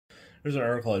There's an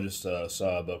article I just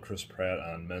saw about Chris Pratt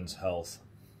on Men's Health.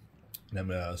 And I'm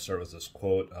going to start with this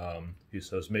quote. He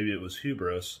says, "Maybe it was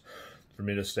hubris for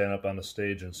me to stand up on the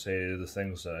stage and say the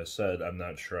things that I said. I'm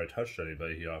not sure I touched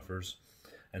anybody," he offers.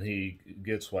 And he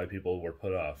gets why people were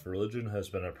put off. Religion has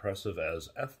been oppressive as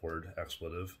F-word,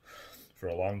 expletive, for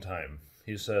a long time.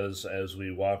 He says, as we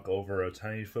walk over a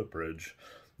tiny footbridge,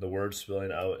 the words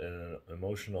spilling out in an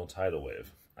emotional tidal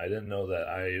wave. I didn't know that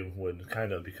I would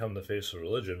kind of become the face of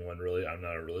religion when really I'm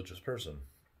not a religious person.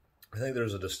 I think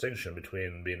there's a distinction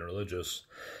between being religious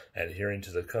and adhering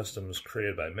to the customs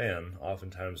created by man,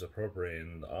 oftentimes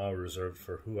appropriating the awe reserved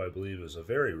for who I believe is a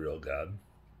very real God,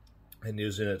 and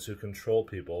using it to control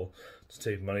people, to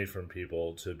take money from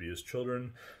people, to abuse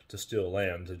children, to steal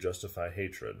land, to justify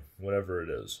hatred, whatever it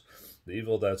is. The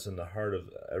evil that's in the heart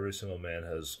of every single man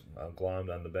has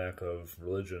glommed on the back of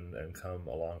religion and come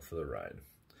along for the ride.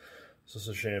 So it's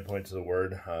a shame to point to the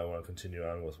word. I want to continue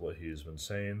on with what he's been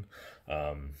saying.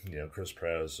 Chris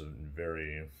Pratt is a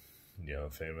very,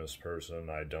 famous person.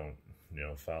 I don't,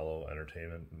 follow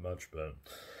entertainment much, but,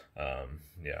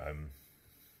 I'm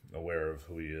aware of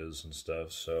who he is and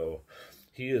stuff. So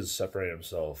he is separating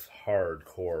himself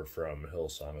hardcore from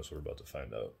Hillsong, as we're about to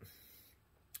find out.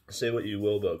 Say what you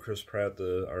will about Chris Pratt,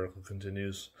 the article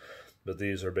continues, but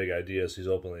these are big ideas he's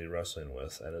openly wrestling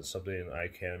with, and it's something I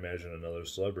can't imagine another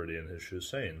celebrity in his shoes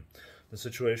saying. The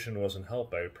situation wasn't helped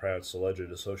by Pratt's alleged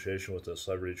association with the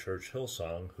celebrity church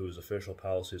Hillsong, whose official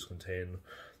policies contain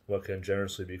what can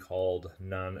generously be called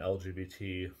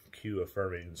non-LGBTQ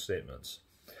affirming statements.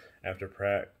 After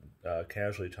Pratt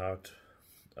casually talked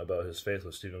about his faith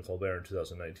with Stephen Colbert in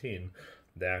 2019,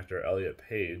 the actor Elliot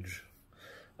Page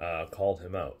called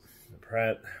him out.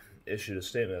 Pratt issued a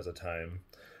statement at the time,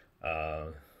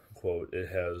 quote, "It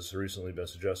has recently been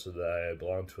suggested that I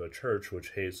belong to a church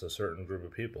which hates a certain group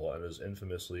of people and is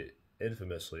infamously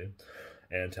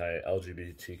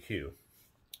anti-LGBTQ.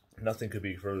 Nothing could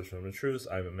be further from the truth.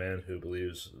 I'm a man who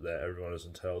believes that everyone is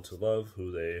entitled to love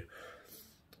who they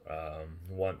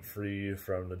want, free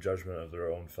from the judgment of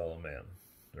their own fellow man,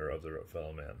 or of their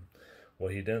fellow man.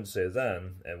 What he didn't say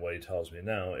then, and what he tells me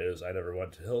now, is I never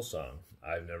went to Hillsong.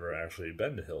 I've never actually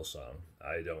been to Hillsong.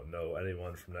 I don't know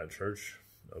anyone from that church.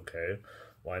 Okay,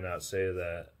 why not say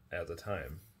that at the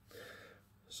time?"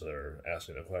 So they're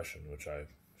asking a question, which I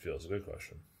feel is a good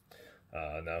question.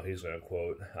 Now he's going to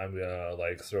quote, "I'm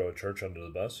going to, throw a church under the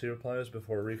bus," he replies,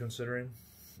 before reconsidering.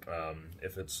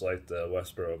 If it's like the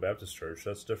Westboro Baptist Church,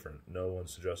 that's different. No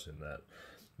one's suggesting that.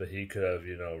 But he could have,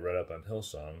 read up on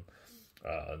Hillsong.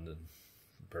 And the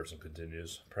person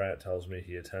continues, "Pratt tells me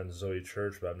he attends Zoe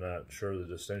Church, but I'm not sure the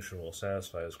distinction will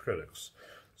satisfy his critics.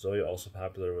 Zoe, also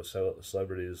popular with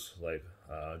celebrities like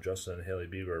Justin and Hailey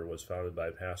Bieber, was founded by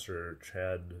Pastor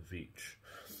Chad Veach.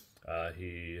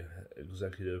 He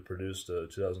executive produced a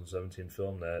 2017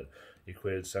 film that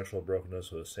equated sexual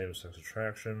brokenness with same-sex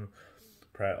attraction.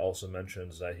 Pratt also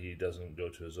mentions that he doesn't go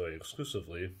to Zoe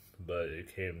exclusively, but when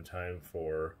it came time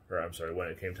for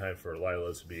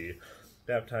Lila to be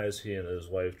baptized, he and his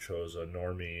wife chose a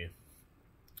normie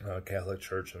Catholic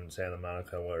church in Santa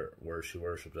Monica where she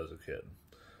worshipped as a kid."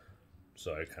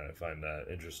 So I kind of find that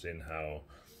interesting how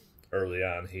early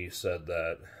on he said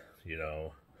that, he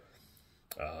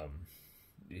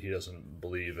doesn't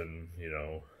believe in,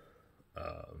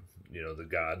 the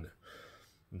God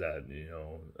that,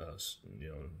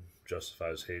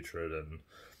 justifies hatred and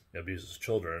abuses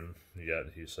children,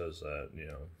 yet he says that,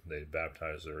 they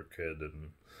baptize their kid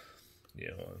in,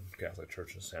 a Catholic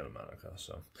church in Santa Monica.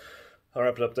 So I'll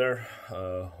wrap it up there.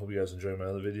 Hope you guys enjoy my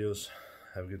other videos.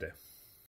 Have a good day.